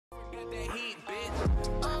Okay,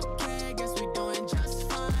 guess we doing just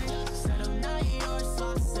fine. Said I'm not yours, so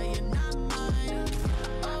I'll say you're not mine.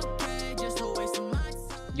 Okay, just a waste of my time.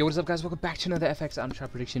 Yo, what is up, guys? Welcome back to another FX item shop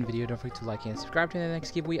prediction video. Don't forget to like and subscribe to the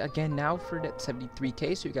next giveaway again now for that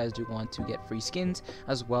 73k. So you guys do want to get free skins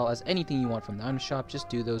as well as anything you want from the item shop. Just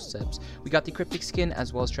do those steps. We got the cryptic skin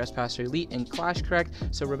as well as Trespasser Elite and Clash correct.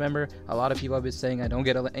 So remember, a lot of people have been saying I don't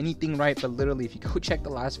get anything right, but literally, if you go check the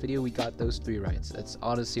last video, we got those 3 rights. That's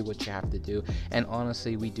honestly what you have to do, and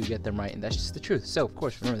honestly, we do get them right, and that's just the truth. So of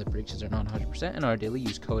course, remember the predictions are not 100%, and our daily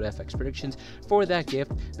use code FX predictions for that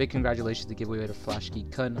gift. Big congratulations to giveaway to Flash Geek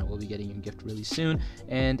Cut. I will be getting your gift really soon,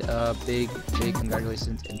 and big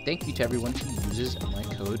congratulations and thank you to everyone who uses my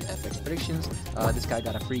code FX predictions. This guy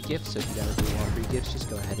got a free gift, so if you guys really want free gifts, just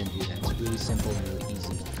go ahead and do that. It's really simple and really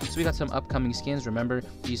easy. So we got some upcoming skins. Remember,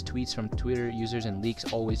 these tweets from Twitter users and leaks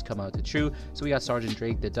always come out to true. So we got Sergeant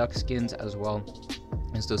Drake, the Duck skins as well.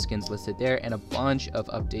 There's those skins listed there, and a bunch of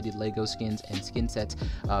updated Lego skins and skin sets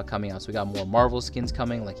coming out. So we got more Marvel skins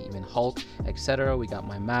coming, like even Hulk, etc. We got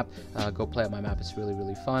my map. Go play out my map. It's really,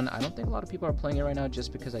 really fun. I don't think a lot of people are playing it right now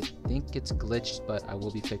just because I think it's glitched, but I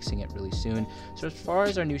will be fixing it really soon. So as far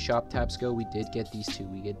as our new shop tabs go, we did get these two.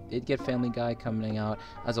 We did get Family Guy coming out,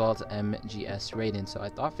 as well as MGS Raiden. So I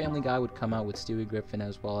thought Family Guy would come out with Stewie Griffin,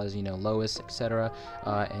 as well as, you know, Lois, etc.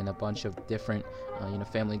 And a bunch of different, you know,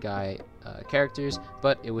 Family Guy characters,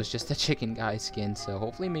 but it was just a chicken guy skin. So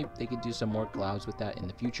hopefully maybe they could do some more collabs with that in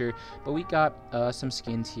the future. But we got some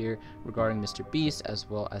skins here regarding Mr. Beast, as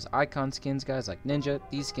well as icon skins, guys, like Ninja.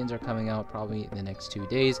 These skins are coming out probably in the next 2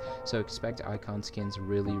 days, so expect icon skins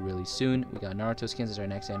really, really soon. We got Naruto skins as our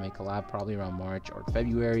next anime collab, probably around March or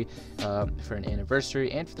February, for an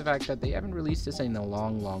anniversary, and for the fact that they haven't released this in a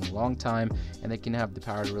long time, and they can have the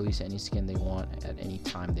power to release any skin they want at any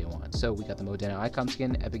time they want. So we got the Modena icon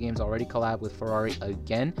skin. Epic Games already collab with Ferrari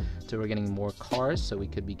again, so we're getting more cars, so we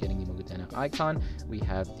could be getting the Modena icon. We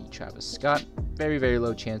have the Travis Scott, very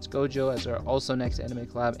low chance Gojo as our also next anime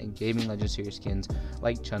collab, and Gaming Legends series skins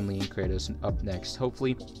like Chun-Li and Kratos up next,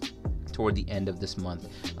 hopefully toward the end of this month.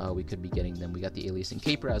 We could be getting them. We got the Alias and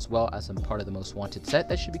Caper, as well as some part of the Most Wanted set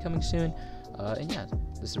that should be coming soon. And yeah,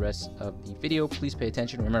 this is the rest of the video. Please pay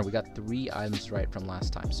attention. Remember, we got 3 items right from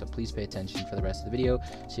last time, so please pay attention for the rest of the video.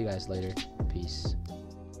 See you guys later. Peace.